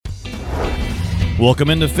Welcome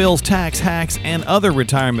into Phil's Tax Hacks and Other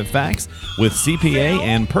Retirement Facts with CPA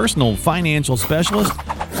and personal financial specialist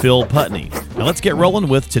Phil Putney. Now let's get rolling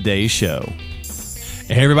with today's show.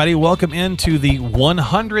 Hey everybody, welcome into the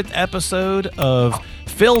 100th episode of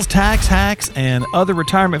Phil's Tax Hacks and Other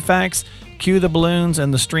Retirement Facts. Cue the balloons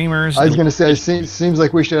and the streamers. I was going to say, it seems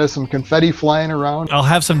like we should have some confetti flying around. I'll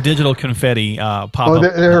have some digital confetti pop up. Oh,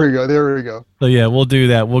 there we go. So yeah, we'll do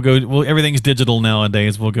that. Everything's digital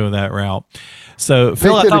nowadays. We'll go that route. So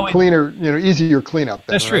Phil, I thought cleaner, easier cleanup.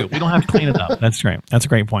 That's true. We don't have to clean it up. That's right. That's a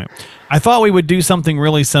great point. I thought we would do something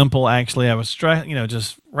really simple. Actually, I was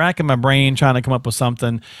just racking my brain trying to come up with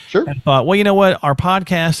something. Sure. And thought, well, you know what? Our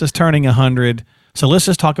podcast is turning 100, so let's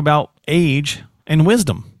just talk about age and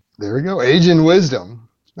wisdom. There we go. Age and wisdom.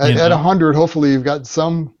 At 100, hopefully you've got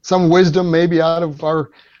some wisdom maybe out of our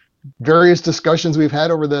various discussions we've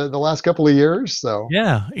had over the last couple of years. So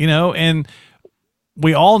yeah, and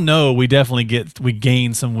we all know we definitely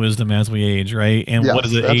gain some wisdom as we age, right? And yes, what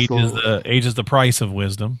is it? Age is the price of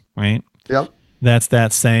wisdom, right? Yep. That's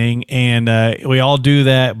that saying. And we all do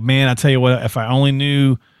that. Man, I tell you what, if I only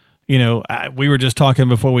knew, we were just talking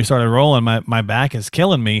before we started rolling, my back is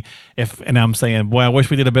killing me. And I'm saying, boy, I wish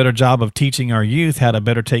we did a better job of teaching our youth how to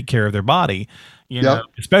better take care of their body.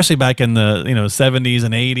 Especially back in the 70s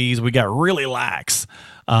and 80s, we got really lax.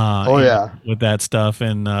 With that stuff.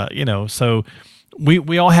 And, so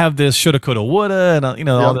we all have this shoulda, coulda, woulda, and,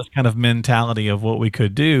 all this kind of mentality of what we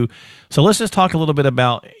could do. So let's just talk a little bit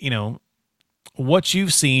about, what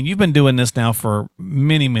you've seen. You've been doing this now for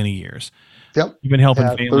many, many years. Yep. You've been helping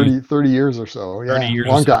families 30 years or so. Yeah. 30 years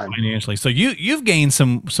long time financially. So you've gained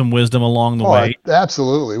some wisdom along the way.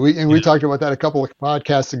 Absolutely. We talked about that a couple of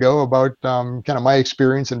podcasts ago about kind of my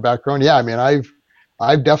experience and background. Yeah. I mean,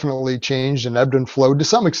 I've definitely changed and ebbed and flowed to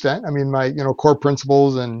some extent. I mean, my, core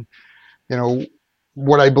principles and,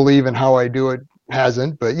 what I believe and how I do it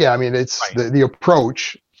hasn't, but yeah, I mean, it's the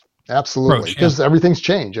approach. Absolutely. Because everything's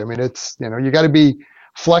changed. I mean, it's, you got to be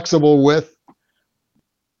flexible with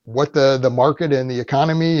what the market and the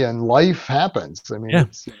economy and life happens. I mean,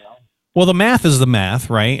 it's, well, the math is the math,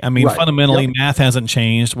 right? I mean, fundamentally, math hasn't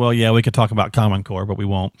changed. Well, yeah, we could talk about Common Core, but we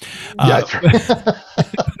won't. Right.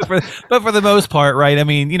 But for the most part, right? I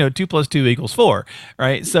mean, 2 + 2 = 4,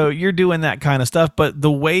 right? So you're doing that kind of stuff, but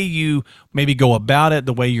the way you maybe go about it,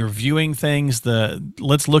 the way you're viewing things,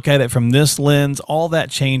 let's look at it from this lens, all that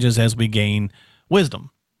changes as we gain wisdom.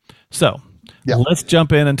 So let's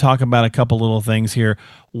jump in and talk about a couple little things here.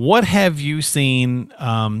 What have you seen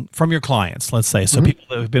from your clients, let's say? So people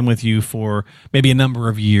that have been with you for maybe a number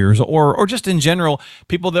of years, or just in general,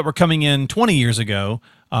 people that were coming in 20 years ago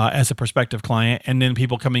as a prospective client, and then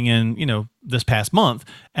people coming in, this past month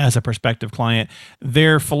as a prospective client,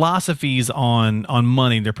 their philosophies on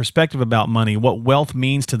money, their perspective about money, what wealth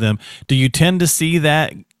means to them. Do you tend to see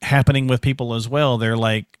that happening with people as well? They're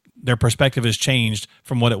like, their perspective has changed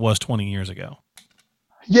from what it was 20 years ago.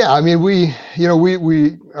 Yeah, I mean, we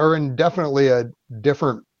are in definitely a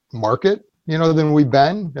different market, than we've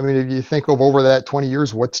been. I mean, if you think of over that 20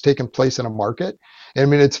 years, what's taken place in a market. I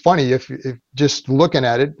mean, it's funny if just looking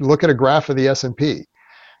at it, look at a graph of the S&P.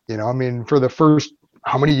 I mean, for the first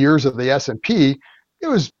how many years of the S&P, it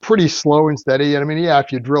was pretty slow and steady. And I mean,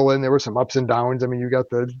 if you drill in, there were some ups and downs. I mean, you got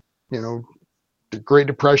the Great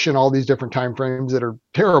Depression, all these different time frames that are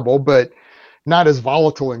terrible, but not as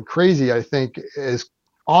volatile and crazy, I think, as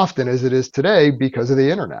often as it is today because of the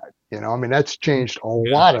internet. I mean, that's changed a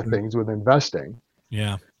lot of things with investing.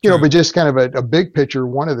 Yeah. But just kind of a big picture,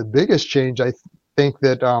 one of the biggest change I think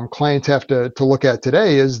that clients have to look at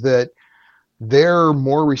today is that they're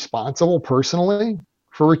more responsible personally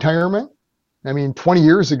for retirement. I mean, 20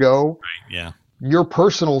 years ago, your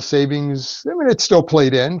personal savings, I mean, it still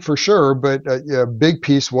played in for sure, but a big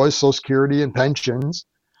piece was Social Security and pensions.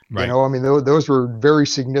 Right. I mean, those were very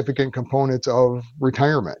significant components of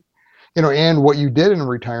retirement, and what you did in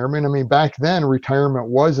retirement. I mean, back then, retirement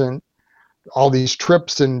wasn't all these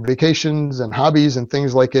trips and vacations and hobbies and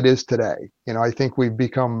things like it is today. I think we've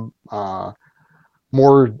become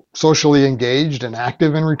more socially engaged and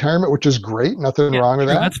active in retirement, which is great. Nothing wrong with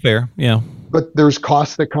that. That's fair. Yeah. But there's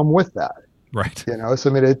costs that come with that. Right. So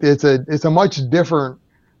I mean, it's a much different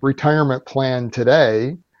retirement plan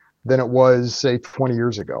today than it was, say, 20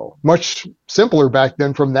 years ago. Much simpler back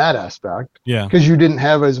then from that aspect. Yeah. Because you didn't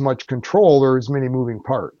have as much control or as many moving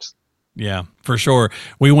parts. Yeah, for sure.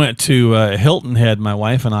 We went to Hilton Head, my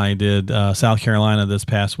wife and I did, South Carolina this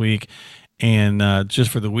past week, and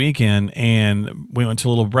just for the weekend, and we went to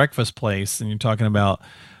a little breakfast place, and you're talking about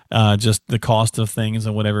just the cost of things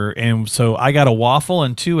and whatever. And so I got a waffle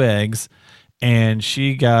and 2 eggs and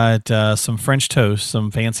she got some French toast,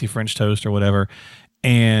 some fancy French toast or whatever,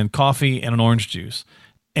 and coffee and an orange juice,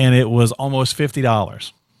 and it was almost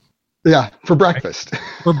 $50 Yeah, for breakfast.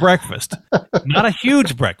 for breakfast. Not a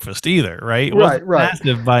huge breakfast either, right? It wasn't Right.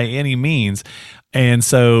 massive by any means. And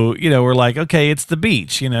so, we're like, okay, it's the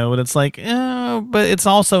beach, and it's like, but it's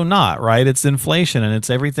also not, right? It's inflation and it's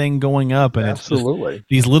everything going up, and it's just Absolutely.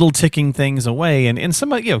 these little ticking things away. And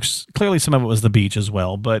some of, clearly some of it was the beach as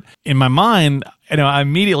well. But in my mind, I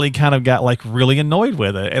immediately kind of got like really annoyed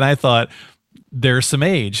with it. And I thought, there's some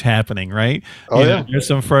age happening, right? Oh, yeah. There's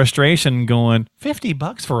some frustration going,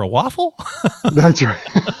 $50 for a waffle? That's right.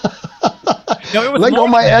 No, it was Let go more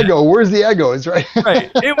my than that. ego. Where's the ego? Is right. Right.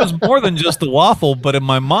 It was more than just the waffle, but in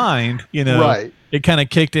my mind, Right. it kind of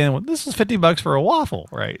kicked in. Well, this is $50 for a waffle,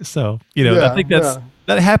 right? So, I Yeah, think yeah.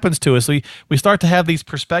 that happens to us. We start to have these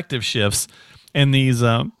perspective shifts and these,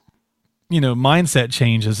 mindset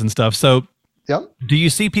changes and stuff. So, Yep. do you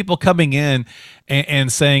see people coming in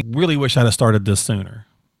and saying, "Really wish I'd have started this sooner"?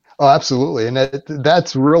 Oh, absolutely. And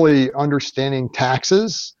that's really understanding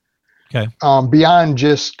taxes Okay. beyond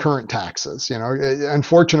just current taxes.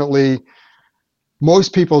 Unfortunately,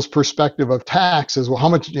 most people's perspective of tax is, well, how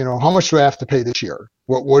much do I have to pay this year?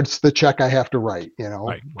 What's the check I have to write?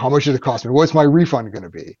 Right. How much did it cost me? What's my refund going to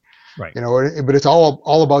be? Right. But it's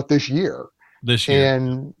all about this year. This year.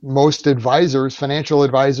 And most advisors, financial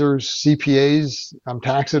advisors, CPAs,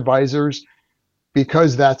 tax advisors,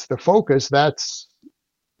 because that's the focus, that's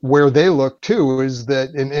where they look too, is that,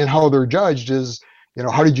 and how they're judged is,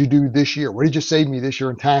 how did you do this year? What did you save me this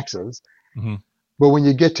year in taxes? Mm-hmm. But when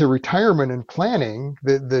you get to retirement and planning,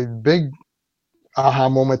 the big aha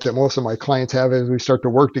moment that most of my clients have as we start to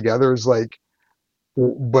work together is like,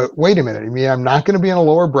 but wait a minute, I'm not going to be in a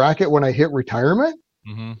lower bracket when I hit retirement?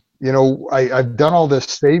 Mm-hmm. I've done all this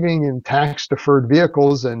saving in tax deferred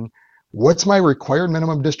vehicles, and what's my required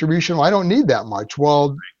minimum distribution? Well, I don't need that much.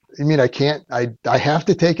 Well, I can't, I have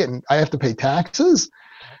to take it and I have to pay taxes,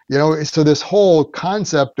 so this whole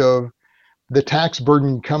concept of the tax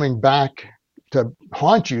burden coming back to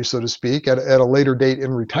haunt you, so to speak, at a later date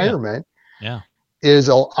in retirement. Yeah. Is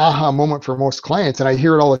an aha moment for most clients. And I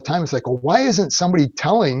hear it all the time. It's like, well, why isn't somebody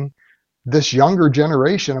telling this younger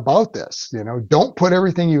generation about this? Don't put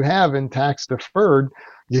everything you have in tax deferred.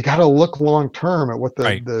 You got to look long term at what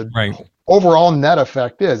the overall net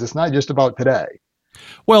effect is. It's not just about today.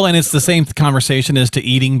 Well, and it's the same conversation as to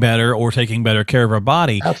eating better or taking better care of our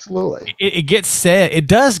body. Absolutely. It gets said, it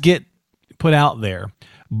does get put out there,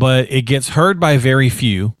 but it gets heard by very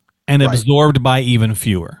few and absorbed by even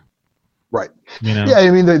fewer. Right. Yeah,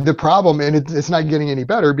 the problem, and it's not getting any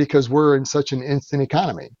better because we're in such an instant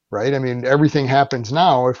economy, right? Everything happens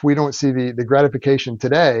now. If we don't see the gratification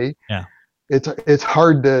today, it's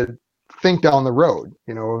hard to think down the road.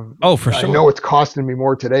 Oh, for sure. I know it's costing me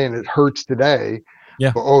more today, and it hurts today.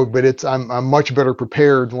 Yeah. But I'm much better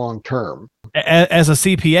prepared long term. As a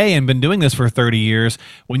CPA and been doing this for 30 years,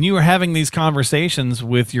 when you were having these conversations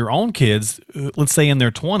with your own kids, let's say in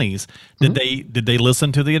their 20s, did they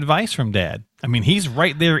listen to the advice from dad? He's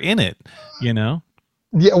right there in it,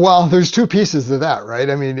 Yeah, well, there's two pieces to that, right?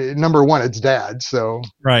 Number one, it's dad. So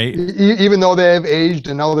right, even though they have aged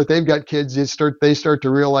and know that they've got kids, they start to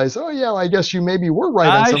realize, oh yeah, well, I guess you maybe were right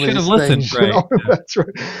on some of these things. Right. That's right.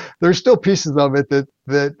 There's still pieces of it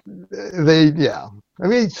that they, yeah.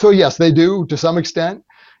 So yes, they do to some extent,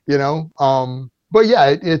 but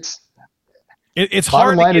yeah, it's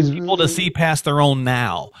hard to get people to see past their own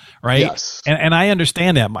now, right? Yes. And I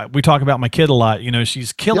understand that. We talk about my kid a lot.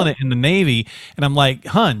 She's killing it in the Navy, and I'm like,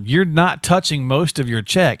 hun, you're not touching most of your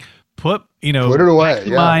check. Put it away.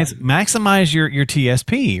 Maximize your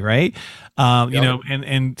TSP, right?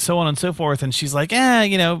 And so on and so forth. And she's like,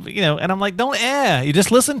 and I'm like, don't, you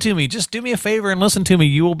just listen to me. Just do me a favor and listen to me.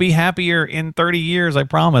 You will be happier in 30 years, I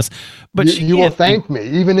promise. But you will thank me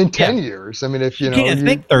even in 10 years. If you can't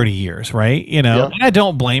think 30 years, right? And I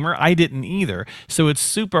don't blame her. I didn't either. So it's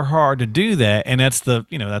super hard to do that. And that's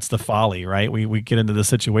the folly, right? We get into the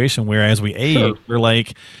situation where as we age, we're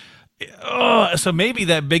like, so maybe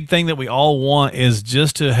that big thing that we all want is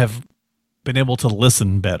just to have been able to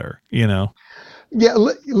listen better, Yeah,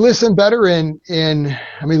 listen better and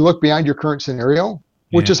look beyond your current scenario,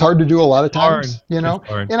 which is hard to do a lot of times, And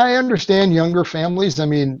I understand younger families.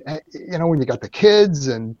 When you got the kids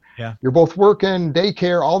and you're both working,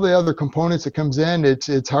 daycare, all the other components that comes in,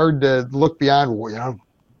 it's hard to look beyond,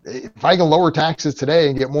 if I can lower taxes today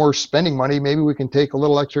and get more spending money, maybe we can take a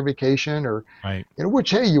little extra vacation or, which,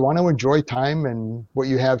 hey, you want to enjoy time and what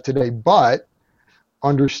you have today, but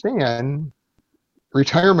understand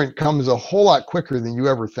retirement comes a whole lot quicker than you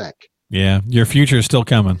ever think. Yeah. Your future is still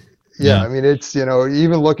coming. Yeah, Yeah. I mean, it's,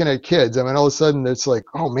 even looking at kids, I mean, all of a sudden it's like,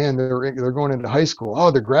 oh man, they're going into high school.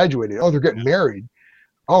 Oh, they're graduating. Oh, they're getting married.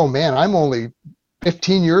 Oh man, I'm only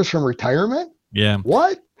 15 years from retirement. Yeah.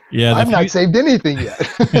 What? Yeah. I've not saved anything yet.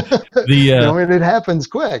 The And it happens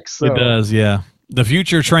quick. it So, does, yeah. The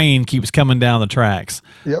future train keeps coming down the tracks.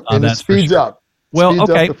 yep. And it That's for speeds sure. up, Well,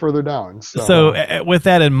 okay. the further down. So, So, with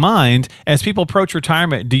that in mind, as people approach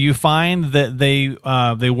retirement, do you find that they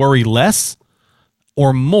worry less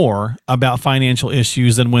or more about financial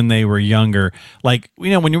issues than when they were younger? Like,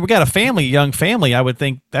 when you've got a family, young family, I would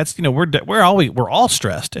think that's, we're all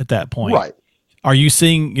stressed at that point. right. Are you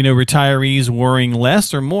seeing, retirees worrying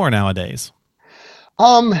less or more nowadays?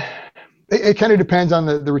 Um, it kind of depends on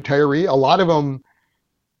the retiree. A lot of them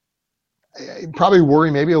probably worry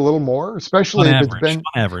maybe a little more, On especially if it's average, been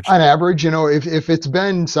on average. on average, if it's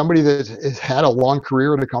been somebody that has had a long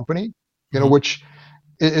career at a company, Mhm. which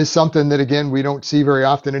is something that again we don't see very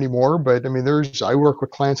often anymore. But I mean, I work with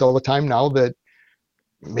clients all the time now that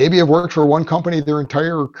maybe have worked for one company their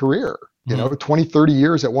entire career, Mhm. 20, 30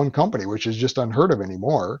 years at one company, which is just unheard of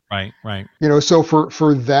anymore. Right, right. So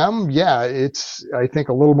for them, yeah, it's I think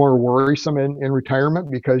a little more worrisome in retirement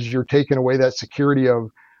because you're taking away that security of,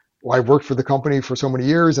 well, I've worked for the company for so many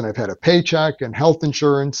years and I've had a paycheck and health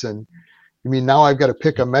insurance. And I mean, now I've got to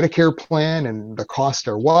pick a Medicare plan and the costs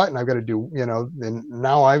are what, and I've got to do, and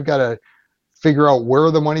now I've got to figure out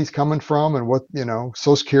where the money's coming from and what,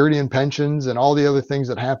 Social Security and pensions and all the other things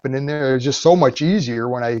that happen in there. It's just so much easier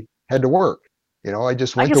when I had to work. I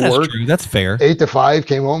just I went guess to that's work, true. That's fair. 8 to 5,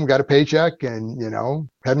 came home, got a paycheck, and,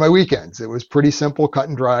 had my weekends. It was pretty simple, cut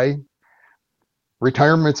and dry.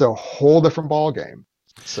 Retirement's a whole different ball game.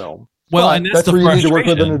 So, Well, and but that's that's the where you need to work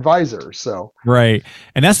with an frustration. advisor. So, Right.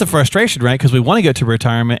 And that's the frustration, right? Because we want to get to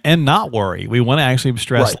retirement and not worry. We want to actually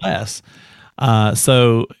stress right. less.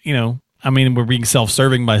 So, I mean, we're being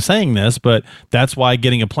self-serving by saying this, but that's why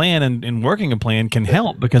getting a plan and working a plan can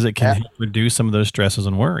help because it can help reduce some of those stresses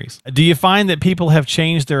and worries. Do you find that people have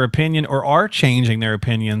changed their opinion or are changing their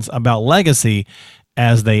opinions about legacy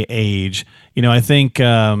as they age? I think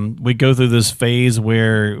we go through this phase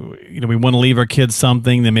where we want to leave our kids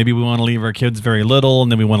something, then maybe we want to leave our kids very little,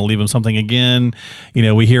 and then we want to leave them something again.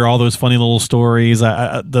 We hear all those funny little stories.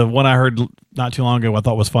 The one I heard not too long ago I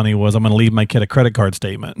thought was funny was, I'm going to leave my kid a credit card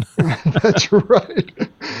statement. That's right.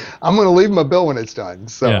 I'm going to leave them a bill when it's done.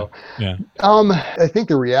 So, yeah. I think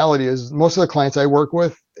the reality is most of the clients I work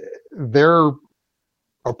with, their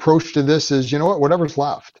approach to this is, whatever's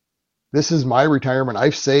left. This is my retirement.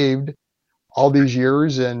 I've saved all these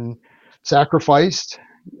years and sacrificed.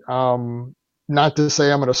 Not to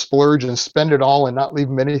say I'm going to splurge and spend it all and not leave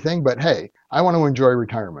them anything, but hey, I want to enjoy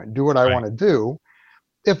retirement, do what I Right. want to do.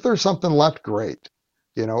 If there's something left, great.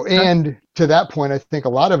 And to that point, I think a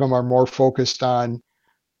lot of them are more focused on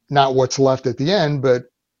not what's left at the end, but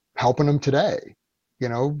helping them today,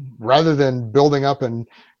 rather than building up and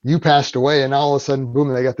you passed away and all of a sudden,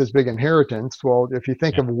 boom, they got this big inheritance. Well, if you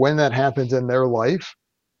think Yeah. of when that happens in their life,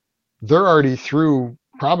 they're already through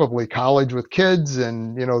probably college with kids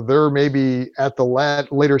and, they're maybe at the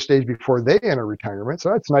later stage before they enter retirement. So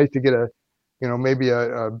that's nice to get maybe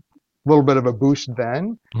a little bit of a boost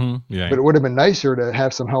then, Yeah. but it would have been nicer to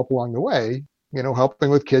have some help along the way, helping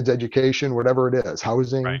with kids' education, whatever it is,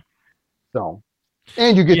 housing. Right. So,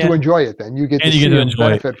 and you get Yeah. to enjoy it then. You get And to you see get to them enjoy it.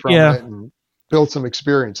 benefit from Yeah. it and build some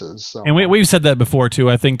experiences. So, And we've said that before too.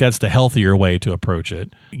 I think that's the healthier way to approach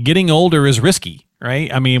it. Getting older is risky, right?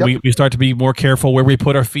 I mean, Yep. we start to be more careful where we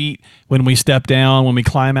put our feet when we step down, when we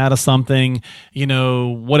climb out of something,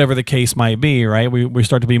 whatever the case might be, right? We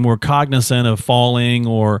start to be more cognizant of falling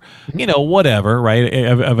or, whatever, right?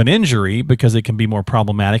 Of an injury because it can be more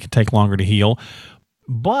problematic and take longer to heal.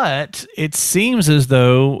 But it seems as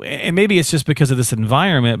though, and maybe it's just because of this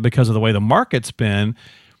environment, because of the way the market's been,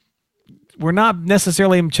 we're not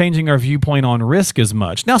necessarily changing our viewpoint on risk as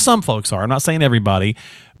much. Now, some folks are. I'm not saying everybody,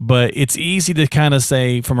 but it's easy to kind of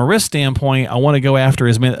say, from a risk standpoint, I want to go after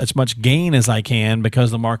as much gain as I can because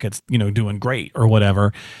the market's doing great or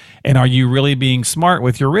whatever. And are you really being smart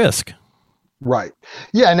with your risk? right.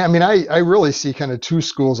 Yeah. And I mean, I really see kind of two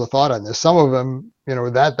schools of thought on this. Some of them,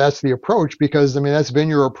 that's the approach because, I mean, that's been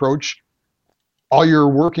your approach all your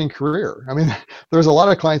working career. I mean, there's a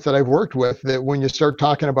lot of clients that I've worked with that when you start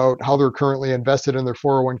talking about how they're currently invested in their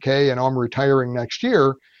 401k and I'm retiring next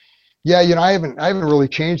year, yeah, I haven't really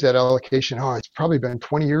changed that allocation. Oh, it's probably been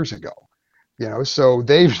 20 years ago. So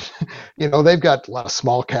they've, they've got a lot of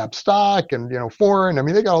small cap stock and, foreign. I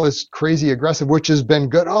mean, they got all this crazy aggressive, which has been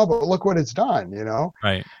good. Oh, but look what it's done,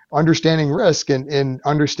 Right. understanding risk and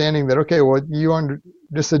understanding that, okay, well,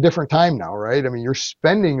 this is a different time now, right? I mean, you're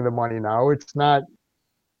spending the money now. It's not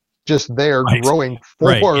just there growing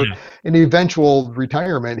for an eventual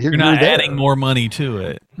retirement. You're not adding more money to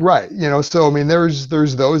it. Right. So, I mean, there's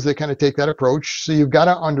those that kind of take that approach. So you've got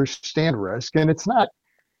to understand risk, and it's not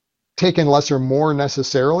taking less or more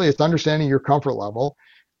necessarily. It's understanding your comfort level,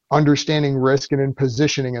 understanding risk, and then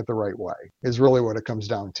positioning it the right way is really what it comes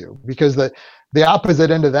down to. Because the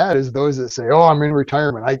opposite end of that is those that say, oh, I'm in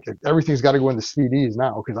retirement. Everything's got to go into CDs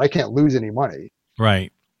now because I can't lose any money.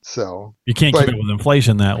 Right. So you can't keep up with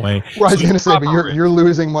inflation that way. Well, I was going to say, but you're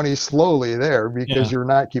losing money slowly there because you're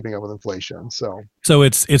not keeping up with inflation. So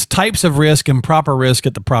it's types of risk and proper risk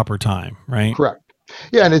at the proper time, right? Correct.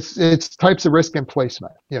 Yeah, and it's types of risk and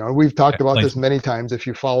placement. We've talked about this many times if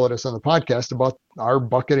you followed us on the podcast about our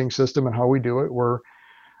bucketing system and how we do it. We're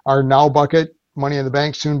our now bucket, money in the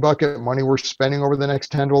bank, soon bucket, money we're spending over the next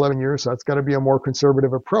 10 to 11 years. So that's got to be a more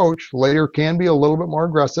conservative approach. Later can be a little bit more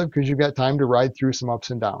aggressive because you've got time to ride through some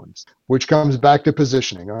ups and downs, which comes back to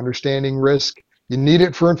positioning, understanding risk. You need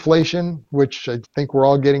it for inflation, which I think we're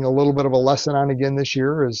all getting a little bit of a lesson on again this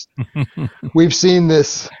year is we've seen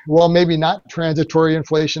this, well, maybe not transitory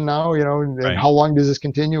inflation now, and how long does this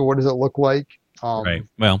continue? What does it look like? Right.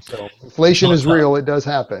 Well, so inflation is real. It does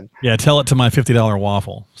happen. Yeah. Tell it to my $50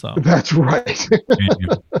 waffle. So that's right.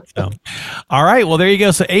 So, all right. Well, there you go.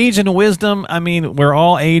 So age and wisdom. I mean, we're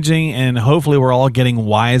all aging and hopefully we're all getting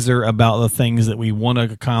wiser about the things that we want to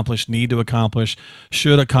accomplish, need to accomplish,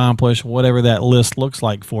 should accomplish, whatever that list looks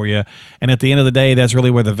like for you. And at the end of the day, that's really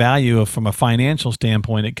where the value of, from a financial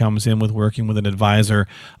standpoint, it comes in with working with an advisor.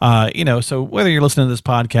 So whether you're listening to this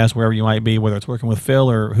podcast, wherever you might be, whether it's working with Phil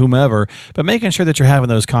or whomever, but making sure that you're having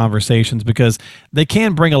those conversations because they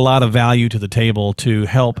can bring a lot of value to the table to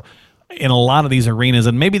help in a lot of these arenas.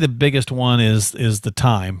 And maybe the biggest one is the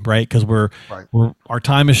time, right? Because our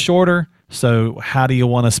time is shorter. So how do you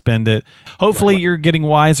want to spend it? Hopefully you're getting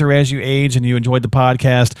wiser as you age and you enjoyed the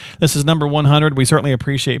podcast. This is number 100. We certainly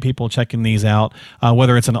appreciate people checking these out,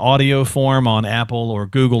 whether it's an audio form on Apple or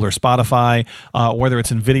Google or Spotify, whether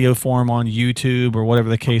it's in video form on YouTube or whatever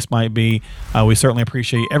the case might be. We certainly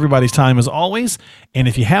appreciate everybody's time as always. And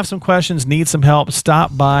if you have some questions, need some help,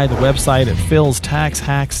 stop by the website at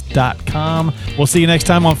philstaxhacks.com. We'll see you next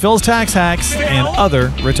time on Phil's Tax Hacks and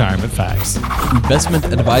other retirement facts. Investment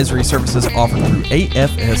advisory services offered through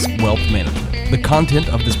AFS Wealth Management. The content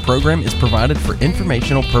of this program is provided for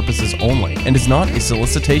informational purposes only and is not a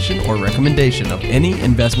solicitation or recommendation of any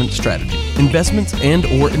investment strategy. Investments and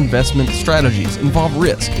or investment strategies involve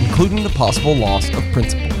risk, including the possible loss of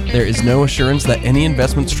principal. There is no assurance that any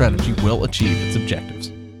investment strategy will achieve its objectives.